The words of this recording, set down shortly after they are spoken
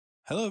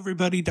Hello,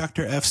 everybody.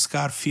 Dr. F.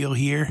 Scott Field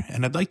here,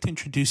 and I'd like to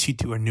introduce you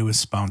to our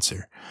newest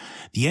sponsor.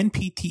 The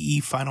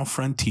NPTE Final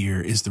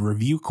Frontier is the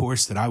review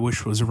course that I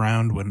wish was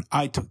around when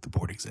I took the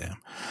board exam.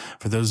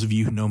 For those of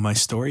you who know my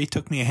story, it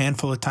took me a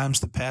handful of times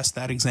to pass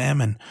that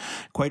exam, and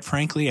quite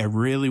frankly, I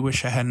really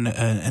wish I had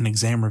an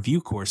exam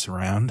review course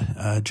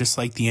around, just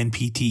like the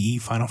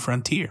NPTE Final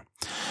Frontier.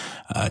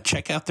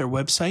 Check out their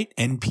website,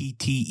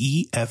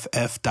 npteff.com,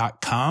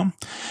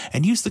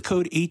 and use the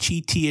code HET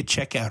at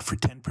checkout for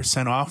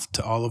 10% off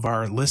to all of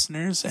our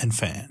listeners and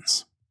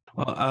fans.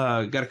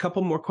 Well, got a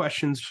couple more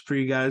questions for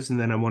you guys, and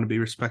then I want to be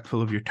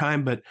respectful of your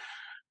time. But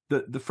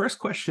the first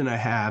question I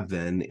have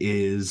then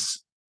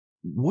is,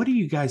 what do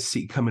you guys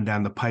see coming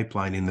down the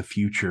pipeline in the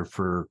future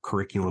for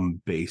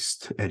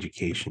curriculum-based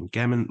education?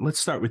 Gammon, let's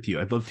start with you.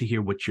 I'd love to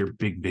hear what your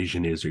big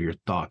vision is or your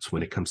thoughts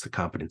when it comes to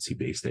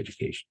competency-based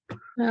education.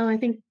 Well, I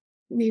think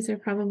these are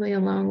probably a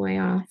long way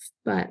off,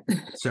 but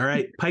it's all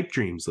right. Pipe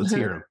dreams. Let's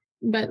hear them.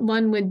 But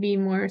one would be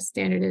more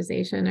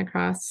standardization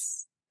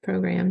across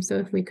programs. So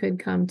if we could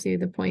come to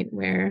the point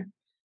where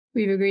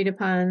we've agreed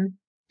upon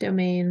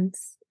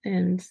domains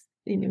and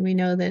we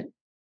know that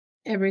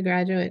every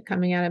graduate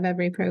coming out of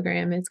every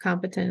program is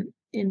competent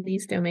in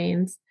these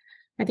domains,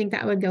 I think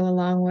that would go a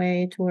long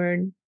way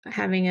toward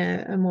having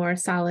a more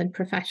solid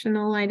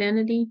professional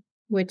identity,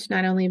 which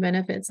not only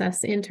benefits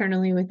us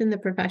internally within the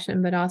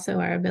profession, but also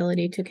our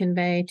ability to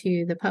convey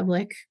to the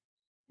public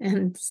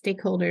and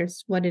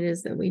stakeholders what it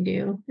is that we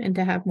do, and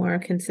to have more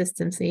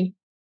consistency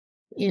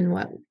in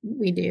what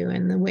we do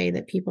and the way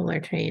that people are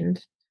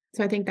trained.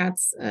 So I think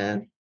that's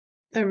a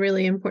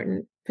really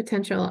important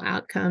potential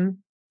outcome.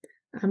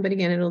 But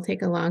again, it'll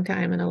take a long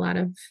time and a lot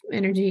of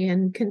energy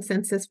and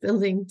consensus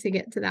building to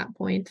get to that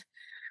point.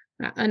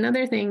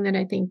 Another thing that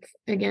I think,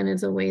 again,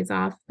 is a ways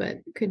off, but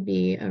could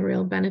be a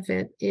real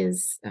benefit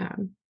is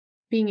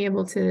being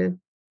able to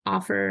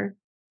offer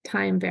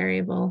time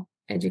variable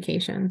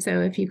education. So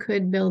if you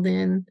could build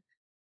in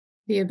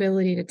the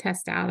ability to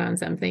test out on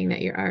something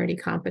that you're already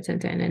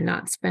competent in and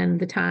not spend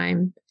the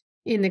time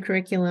in the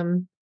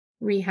curriculum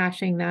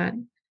rehashing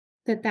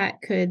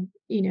that could,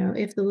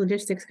 if the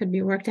logistics could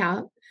be worked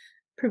out,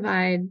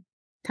 provide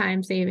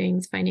time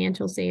savings,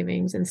 financial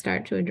savings, and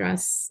start to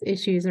address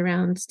issues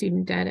around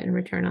student debt and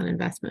return on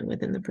investment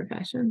within the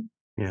profession.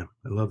 Yeah,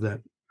 I love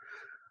that.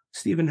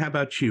 Stephen, how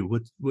about you?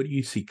 What do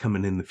you see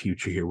coming in the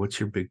future here? What's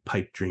your big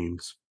pipe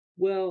dreams?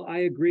 Well,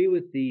 I agree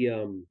with the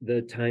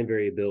time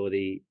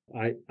variability.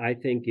 I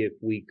think if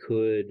we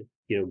could,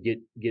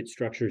 get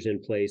structures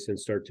in place and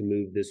start to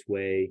move this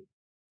way,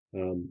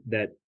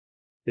 that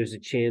there's a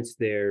chance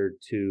there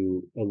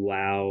to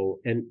allow,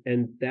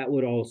 and that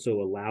would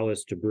also allow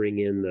us to bring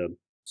in the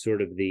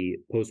sort of the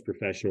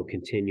post-professional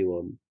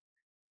continuum.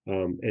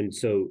 And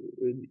so,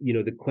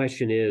 the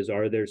question is,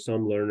 are there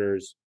some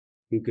learners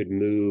who could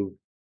move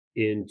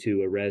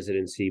into a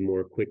residency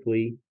more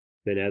quickly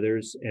than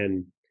others?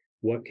 And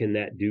what can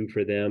that do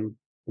for them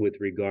with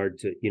regard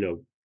to,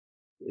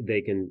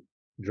 they can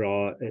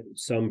draw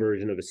some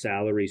version of a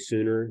salary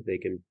sooner, they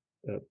can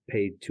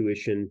pay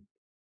tuition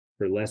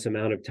for less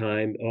amount of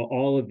time,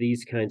 all of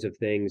these kinds of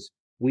things.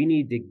 We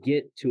need to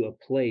get to a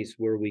place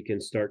where we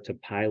can start to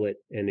pilot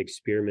and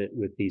experiment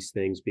with these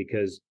things,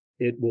 because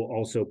it will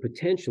also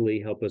potentially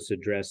help us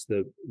address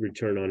the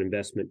return on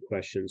investment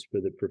questions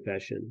for the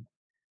profession.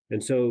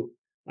 And so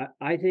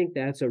I think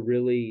that's a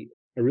really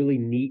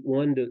neat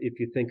one if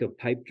you think of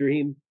pipe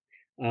dream.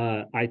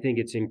 I think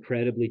it's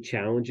incredibly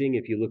challenging.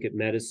 If you look at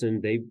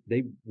medicine, they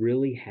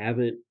really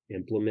haven't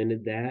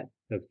implemented that.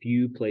 A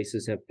few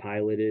places have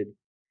piloted.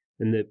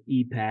 And the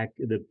EPAC,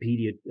 the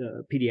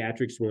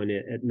pediatrics one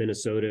at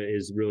Minnesota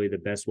is really the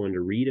best one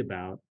to read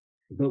about.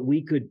 But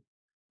we could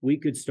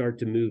start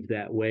to move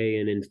that way.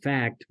 And in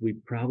fact, we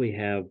probably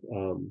have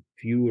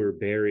fewer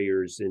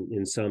barriers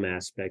in some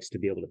aspects to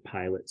be able to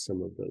pilot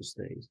some of those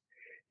things.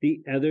 The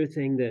other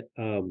thing that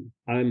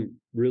I'm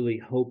really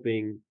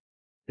hoping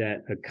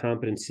that a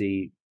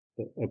competency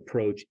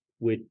approach,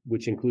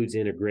 which includes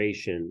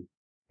integration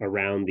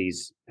around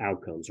these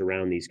outcomes,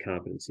 around these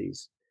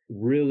competencies,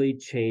 really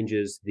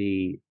changes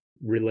the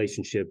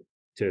relationship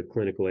to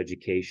clinical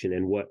education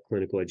and what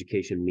clinical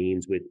education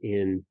means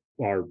within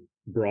our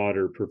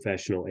broader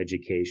professional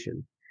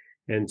education.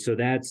 And so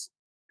that's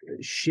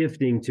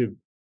shifting to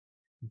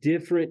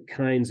different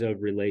kinds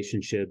of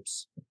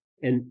relationships.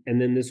 And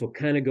then this will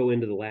kind of go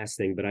into the last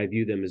thing, but I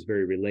view them as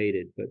very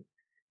related. But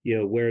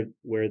where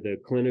the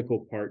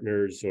clinical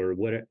partners, or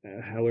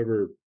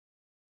however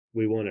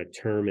we want to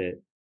term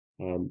it,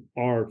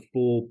 are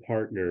full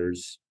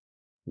partners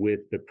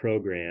with the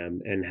program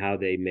and how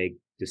they make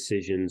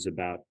decisions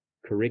about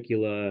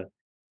curricula,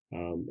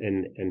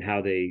 and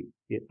how they.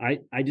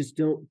 I just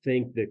don't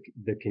think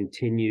the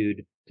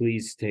continued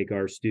please take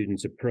our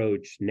students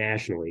approach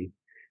nationally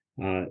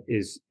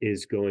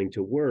is going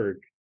to work.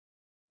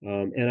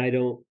 And I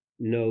don't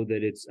know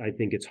that I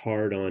think it's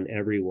hard on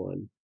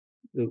everyone.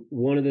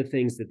 One of the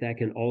things that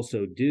can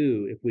also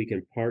do, if we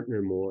can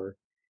partner more,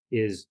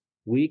 is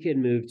we can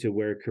move to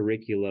where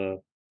curricula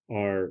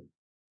are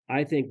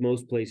I think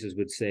most places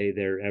would say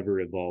they're ever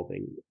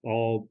evolving.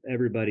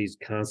 Everybody's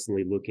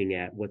constantly looking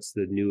at what's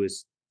the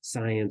newest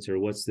science, or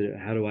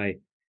how do I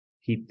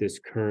keep this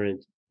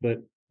current? But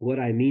what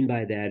I mean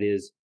by that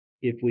is,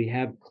 if we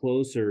have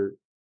closer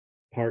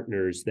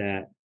partners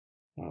that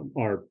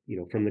are,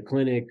 from the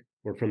clinic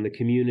or from the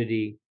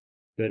community,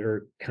 that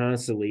are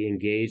constantly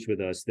engaged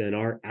with us, then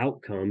our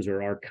outcomes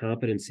or our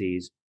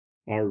competencies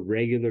are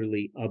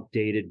regularly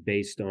updated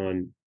based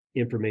on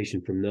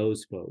information from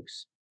those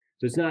folks.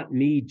 So it's not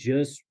me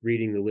just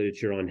reading the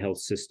literature on health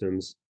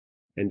systems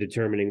and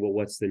determining, well,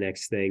 what's the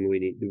next thing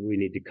we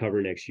need to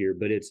cover next year,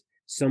 but it's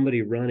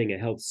somebody running a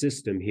health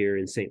system here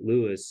in St.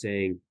 Louis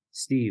saying,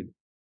 Steve,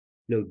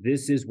 no,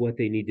 this is what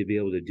they need to be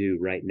able to do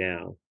right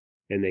now,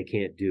 and they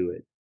can't do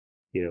it.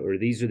 Or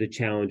these are the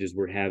challenges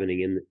we're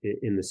having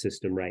in the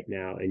system right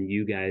now, and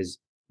you guys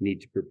need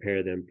to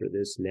prepare them for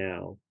this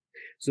now.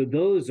 So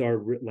those are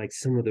like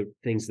some of the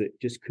things that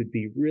just could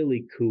be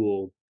really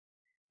cool,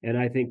 and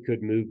I think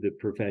could move the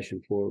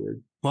profession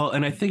forward. Well,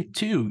 and I think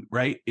too,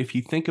 right, if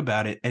you think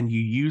about it and you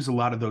use a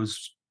lot of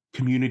those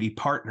community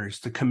partners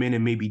to come in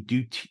and maybe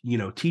do,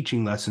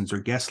 teaching lessons or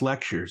guest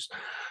lectures,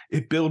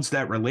 it builds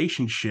that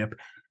relationship.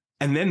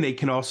 And then they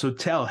can also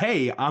tell,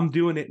 hey, I'm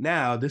doing it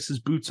now. This is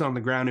boots on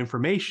the ground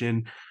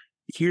information.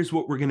 Here's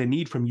what we're going to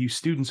need from you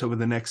students over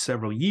the next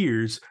several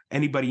years.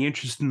 Anybody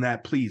interested in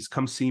that, please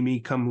come see me.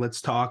 Come,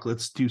 let's talk.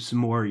 Let's do some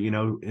more,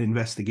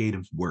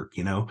 investigative work,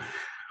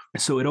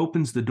 So it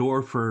opens the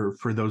door for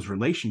those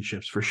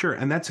relationships for sure.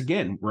 And that's,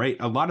 again, right,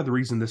 a lot of the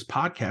reason this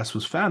podcast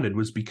was founded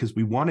was because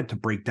we wanted to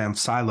break down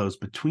silos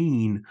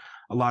between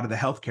a lot of the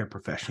healthcare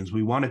professions.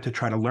 We wanted to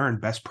try to learn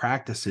best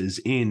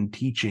practices in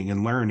teaching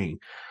and learning.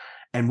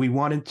 And we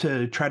wanted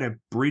to try to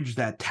bridge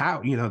that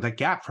that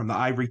gap from the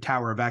ivory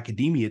tower of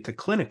academia to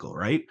clinical,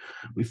 right?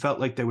 We felt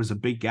like there was a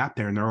big gap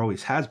there, and there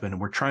always has been.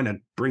 And we're trying to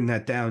bring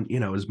that down,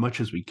 as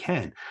much as we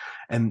can.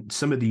 And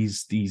some of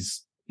these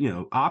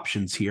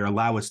options here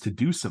allow us to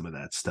do some of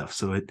that stuff.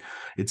 So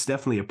it's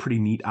definitely a pretty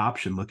neat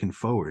option looking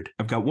forward.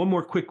 I've got one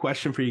more quick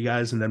question for you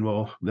guys, and then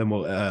we'll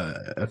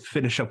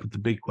finish up with the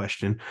big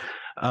question.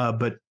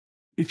 But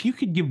if you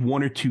could give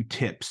one or two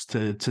tips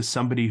to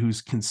somebody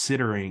who's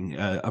considering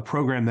a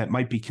program that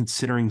might be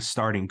considering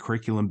starting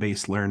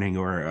curriculum-based learning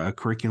or a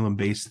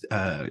competency-based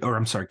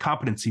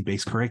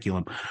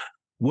curriculum,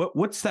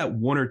 what's that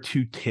one or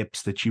two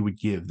tips that you would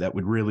give that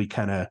would really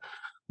kind of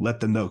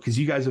let them know? Because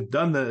you guys have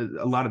done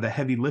a lot of the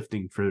heavy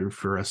lifting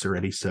for us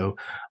already. So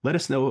let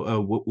us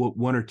know what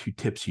one or two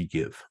tips you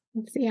give.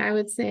 Let's see, I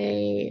would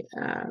say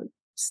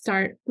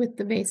start with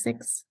the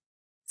basics.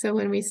 So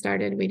when we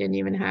started, we didn't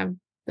even have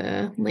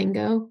the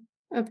lingo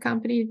of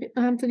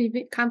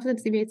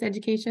competency-based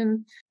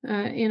education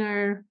in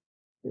our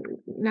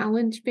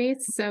knowledge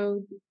base.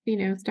 So,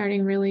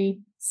 starting really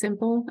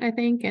simple, I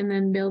think, and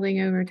then building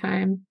over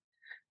time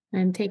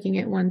and taking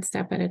it one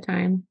step at a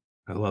time.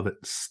 I love it.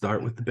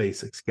 Start with the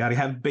basics. Got to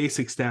have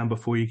basics down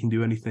before you can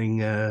do anything.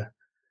 The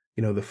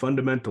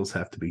fundamentals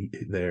have to be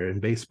there in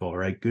baseball,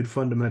 right? Good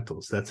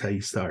fundamentals. That's how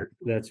you start.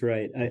 That's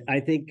right. I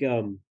think,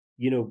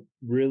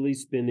 really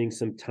spending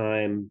some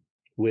time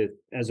with,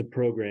 as a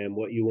program,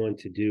 what you want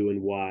to do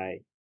and why,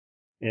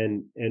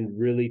 and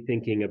really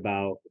thinking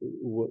about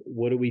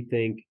what do we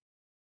think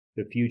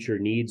the future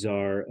needs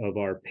are of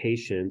our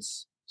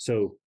patients.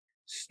 So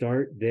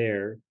start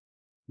there,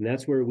 and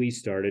that's where we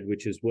started,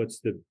 which is what's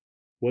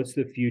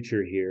the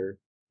future here,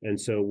 and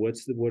so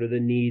what are the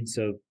needs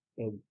of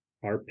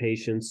our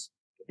patients,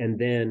 and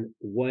then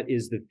what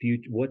does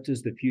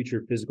the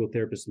future physical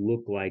therapist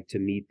look like to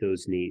meet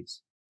those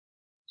needs.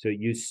 So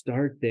you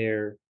start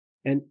there.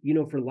 And,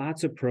 for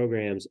lots of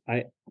programs,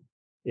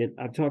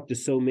 I've talked to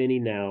so many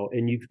now,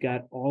 and you've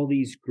got all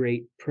these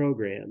great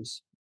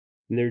programs,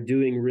 and they're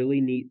doing really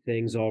neat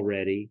things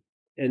already,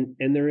 and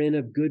they're in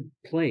a good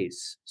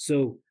place.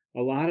 So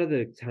a lot of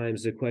the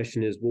times the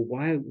question is, well,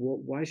 why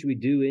should we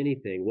do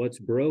anything? What's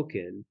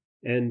broken?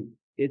 And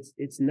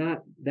that's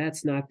not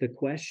the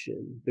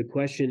question. The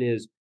question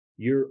is,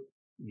 you're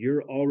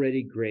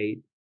already great,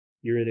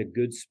 you're in a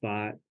good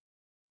spot,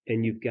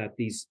 and you've got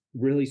these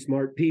really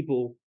smart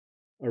people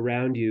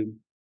around you.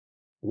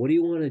 What do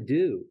you want to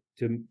do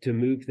to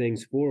move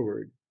things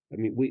forward? I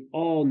mean, we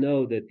all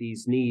know that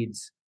these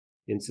needs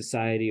in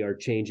society are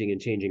changing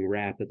and changing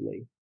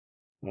rapidly.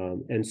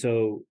 And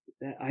so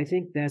I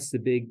think that's the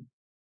big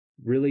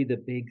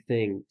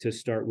thing to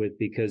start with,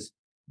 because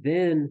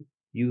then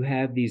you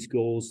have these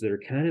goals that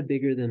are kind of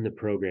bigger than the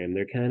program.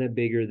 They're kind of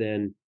bigger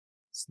than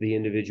the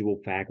individual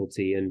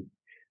faculty. And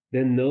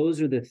then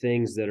those are the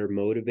things that are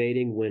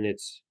motivating when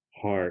it's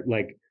hard.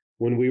 Like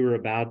when we were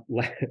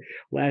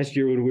last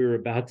year, when we were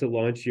about to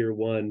launch year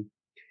one,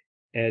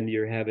 and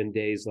you're having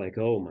days like,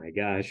 oh my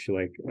gosh,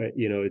 like,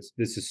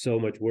 this is so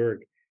much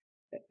work.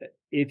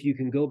 If you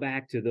can go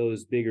back to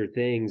those bigger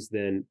things,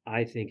 then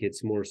I think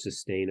it's more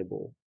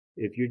sustainable.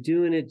 If you're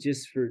doing it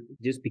just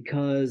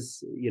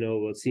because,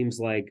 it seems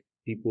like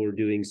people are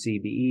doing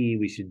CBE,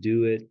 we should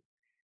do it.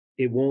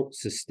 It won't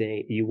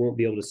sustain. You won't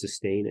be able to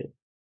sustain it.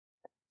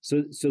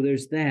 So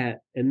there's that.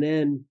 And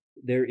then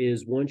there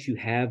is, once you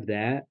have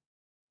that,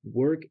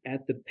 work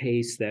at the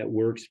pace that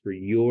works for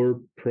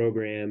your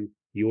program,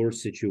 your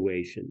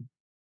situation.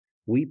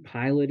 We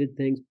pilot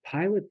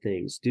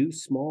things, do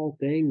small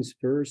things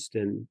first.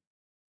 And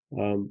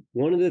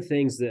one of the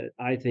things that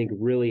I think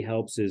really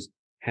helps is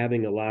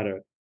having a lot of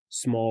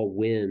small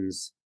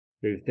wins.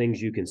 There are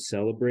things you can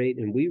celebrate.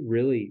 And we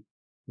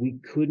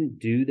couldn't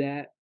do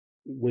that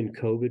when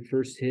COVID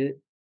first hit.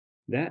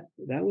 That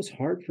was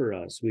hard for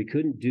us. We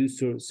couldn't do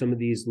some of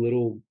these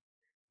little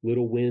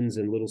wins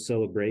and little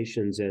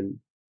celebrations. And,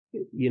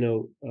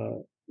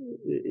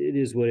 it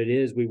is what it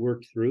is. We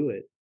worked through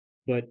it,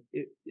 but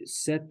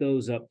set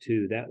those up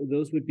too.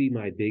 Those would be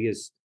my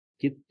biggest.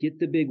 Get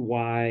the big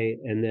why,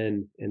 and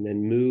then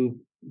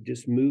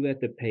move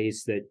at the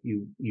pace that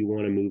you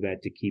want to move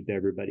at to keep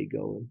everybody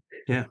going.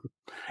 Yeah.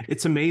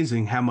 It's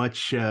amazing how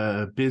much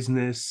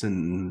business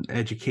and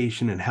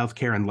education and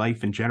healthcare and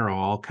life in general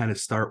all kind of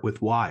start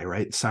with why,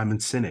 right? Simon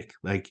Sinek,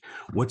 like,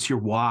 what's your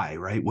why,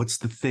 right? What's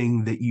the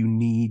thing that you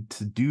need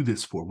to do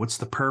this for? What's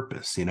the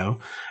purpose,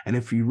 And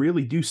if you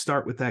really do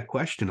start with that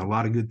question, a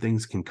lot of good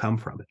things can come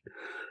from it.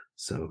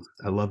 So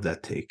I love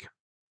that take.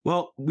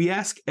 Well, we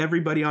ask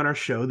everybody on our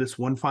show this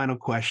one final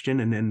question,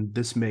 and then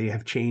this may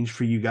have changed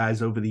for you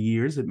guys over the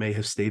years. It may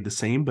have stayed the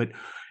same, but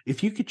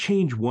if you could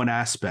change one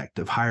aspect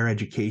of higher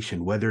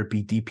education, whether it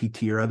be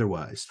DPT or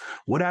otherwise,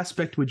 what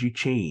aspect would you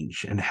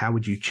change, and how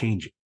would you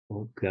change it?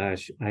 Oh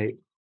gosh,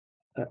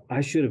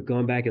 I should have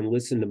gone back and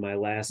listened to my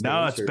last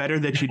answer. It's better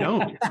that you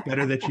don't. It's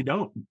better that you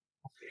don't.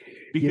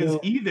 Because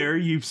either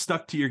you've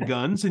stuck to your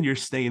guns and you're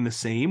staying the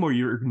same, or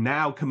you're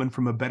now coming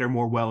from a better,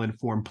 more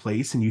well-informed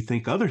place and you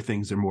think other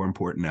things are more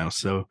important now.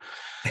 So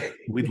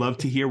we'd love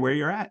to hear where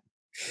you're at.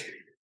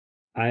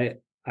 I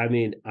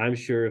mean, I'm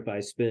sure if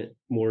I spent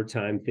more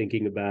time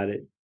thinking about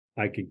it,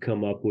 I could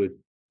come up with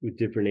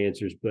different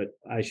answers, but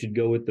I should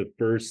go with the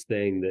first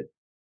thing that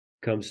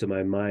comes to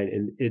my mind.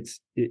 And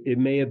it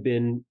may have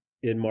been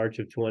in March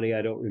of 20.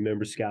 I don't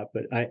remember, Scott,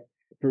 but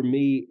for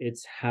me,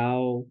 it's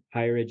how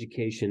higher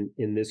education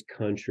in this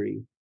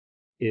country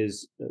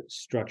is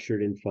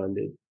structured and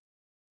funded.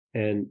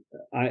 And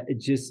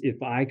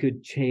if I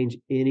could change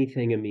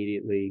anything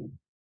immediately,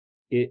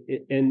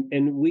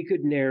 and we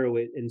could narrow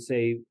it and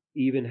say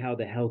even how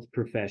the health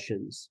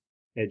professions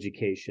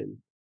education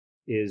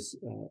is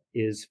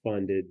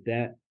funded.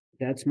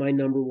 That's my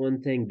number one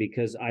thing,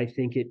 because I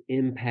think it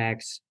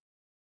impacts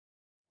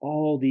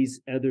all these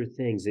other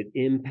things. It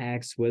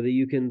impacts whether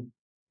you can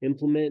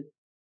implement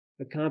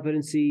a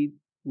competency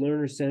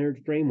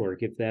learner-centered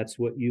framework, if that's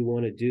what you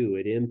want to do.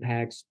 It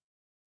impacts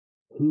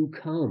who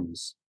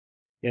comes.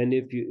 And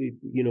if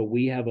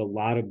we have a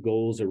lot of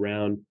goals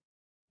around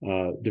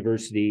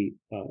diversity,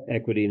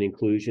 equity, and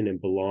inclusion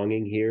and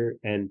belonging here,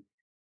 and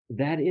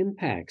that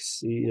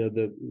impacts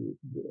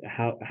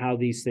how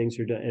these things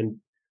are done. And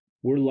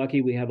we're lucky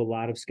we have a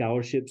lot of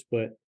scholarships,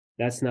 but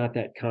that's not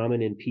that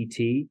common in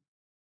PT.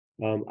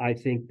 I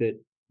think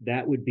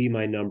that would be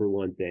my number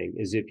one thing,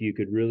 is if you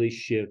could really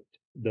shift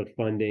the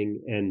funding.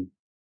 And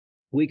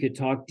we could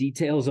talk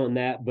details on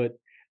that, but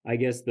I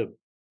guess the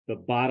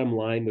bottom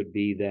line would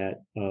be that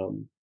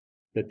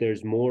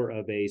there's more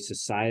of a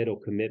societal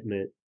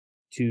commitment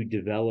to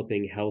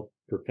developing health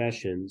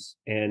professions,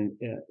 and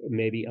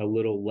maybe a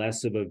little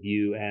less of a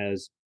view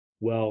as,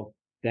 well,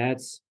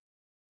 that's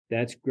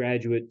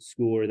graduate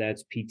school, or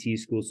that's PT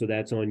school, so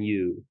that's on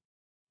you,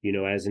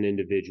 as an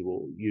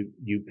individual.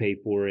 You pay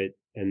for it,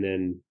 and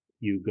then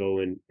you go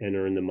and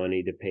earn the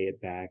money to pay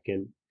it back.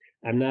 And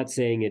I'm not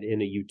saying it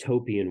in a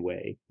utopian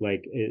way.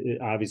 Like,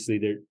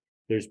 obviously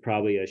there's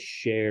probably a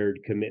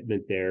shared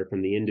commitment there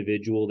from the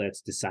individual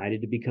that's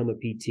decided to become a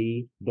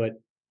PT, but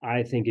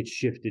I think it's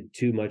shifted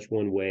too much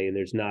one way, and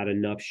there's not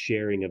enough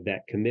sharing of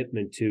that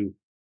commitment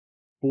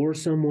for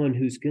someone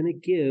who's going to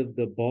give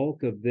the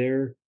bulk of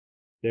their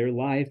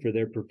life or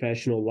their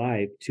professional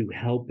life to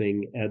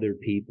helping other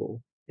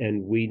people.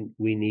 And we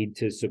need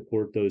to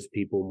support those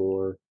people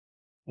more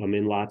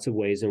in lots of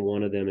ways, and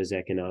one of them is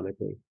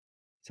economically.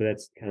 So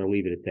that's kind of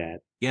leave it at that.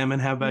 Gammon,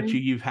 how about you?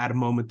 You've had a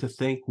moment to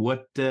think.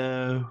 What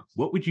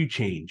would you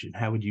change, and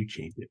how would you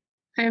change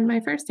it?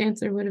 My first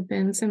answer would have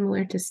been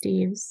similar to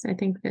Steve's. I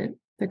think that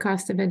the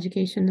cost of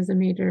education is a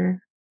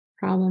major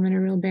problem and a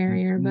real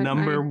barrier. But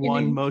number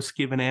one most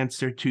given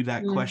answer to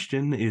that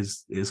question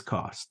is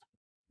cost.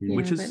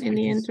 Yeah, but in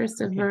the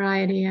interest of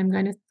variety, I'm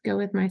going to go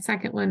with my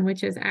second one,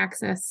 which is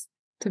access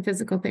to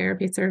physical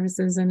therapy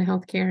services and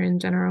healthcare in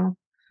general.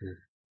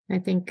 I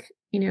think,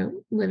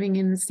 living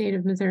in the state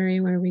of Missouri,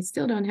 where we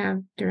still don't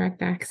have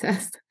direct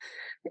access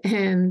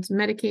and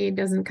Medicaid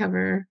doesn't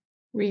cover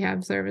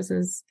rehab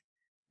services,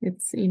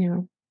 it's,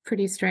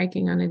 pretty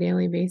striking on a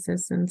daily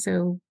basis. And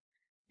so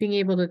being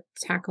able to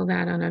tackle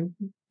that on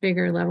a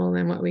bigger level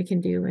than what we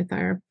can do with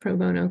our pro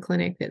bono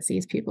clinic that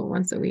sees people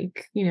once a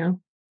week,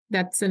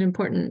 that's an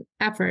important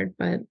effort,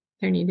 but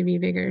there need to be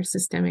bigger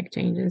systemic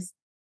changes.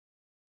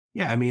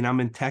 Yeah, I mean, I'm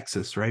in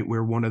Texas, right?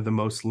 We're one of the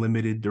most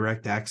limited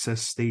direct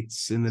access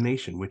states in the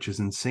nation, which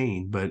is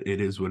insane, but it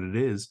is what it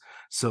is.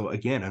 So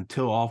again,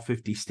 until all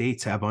 50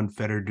 states have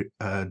unfettered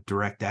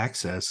direct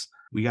access,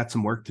 we got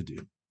some work to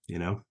do, you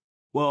know?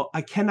 Well,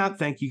 I cannot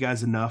thank you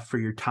guys enough for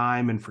your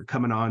time and for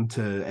coming on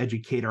to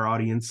educate our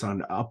audience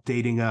on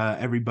updating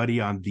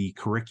everybody on the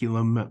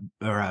curriculum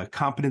or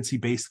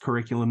competency-based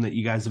curriculum that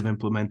you guys have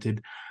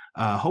implemented.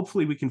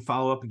 Hopefully we can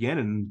follow up again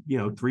in,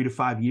 3 to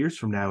 5 years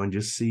from now and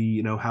just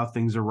see, how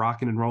things are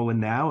rocking and rolling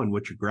now and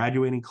what your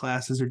graduating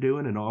classes are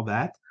doing and all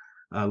that.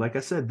 Like I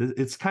said,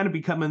 it's kind of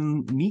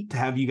becoming neat to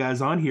have you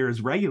guys on here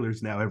as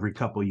regulars now every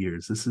couple of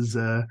years. This is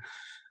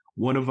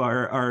one of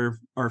our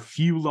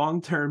few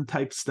long-term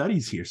type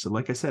studies here. So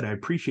like I said, I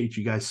appreciate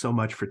you guys so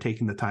much for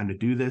taking the time to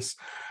do this.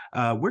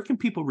 Where can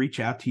people reach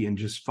out to you and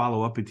just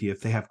follow up with you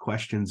if they have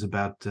questions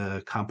about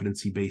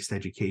competency-based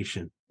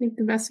education? I think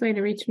the best way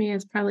to reach me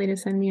is probably to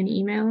send me an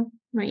email.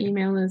 My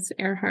email is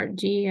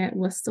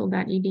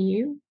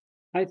earhartg@wustl.edu.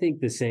 I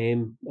think the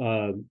same,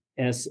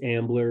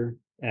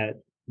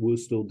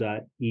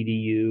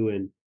 sambler@wustl.edu,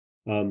 and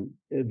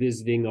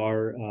visiting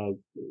our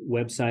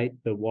website,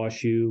 the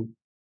WashU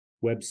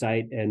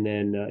website. And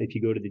then if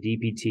you go to the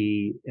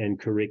DPT and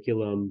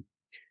curriculum,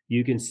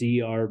 you can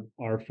see our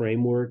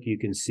framework. You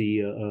can see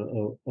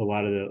a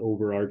lot of the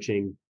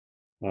overarching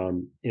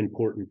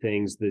important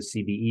things, the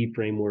CBE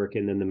framework,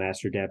 and then the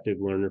Master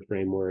Adaptive Learner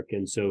framework.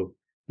 And so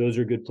those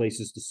are good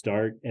places to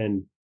start,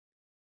 and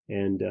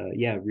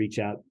reach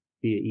out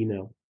via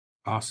email.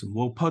 Awesome.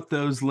 We'll put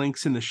those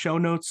links in the show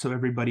notes so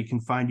everybody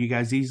can find you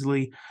guys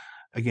easily.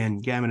 Again,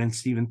 Gammon and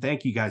Stephen,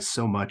 thank you guys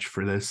so much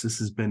for this. This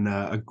has been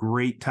a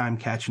great time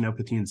catching up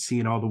with you and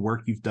seeing all the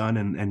work you've done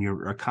and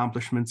your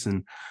accomplishments.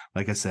 And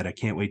like I said, I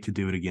can't wait to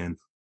do it again.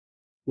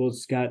 Well,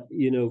 Scott,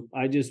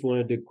 I just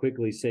wanted to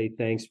quickly say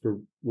thanks for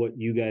what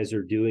you guys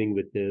are doing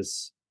with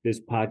this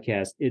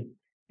podcast.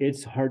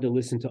 It's hard to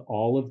listen to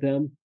all of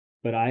them,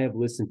 but I have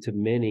listened to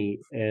many,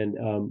 and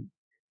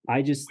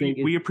I just think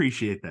we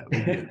appreciate that.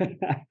 We do.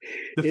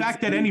 The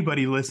fact that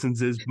anybody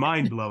listens is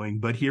mind-blowing,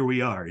 but here we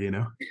are,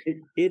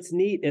 It's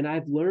neat. And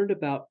I've learned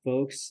about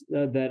folks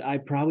that I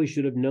probably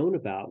should have known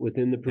about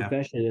within the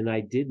profession, and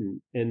I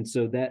didn't. And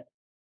so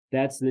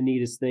that's the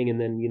neatest thing.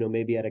 And then,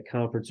 maybe at a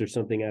conference or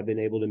something, I've been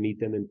able to meet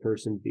them in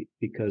person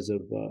because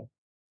of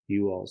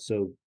you all.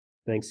 So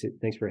thanks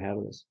for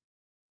having us.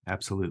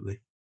 Absolutely.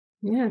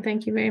 Yeah,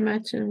 thank you very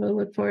much. And we'll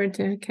look forward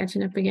to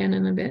catching up again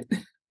in a bit.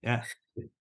 Yeah.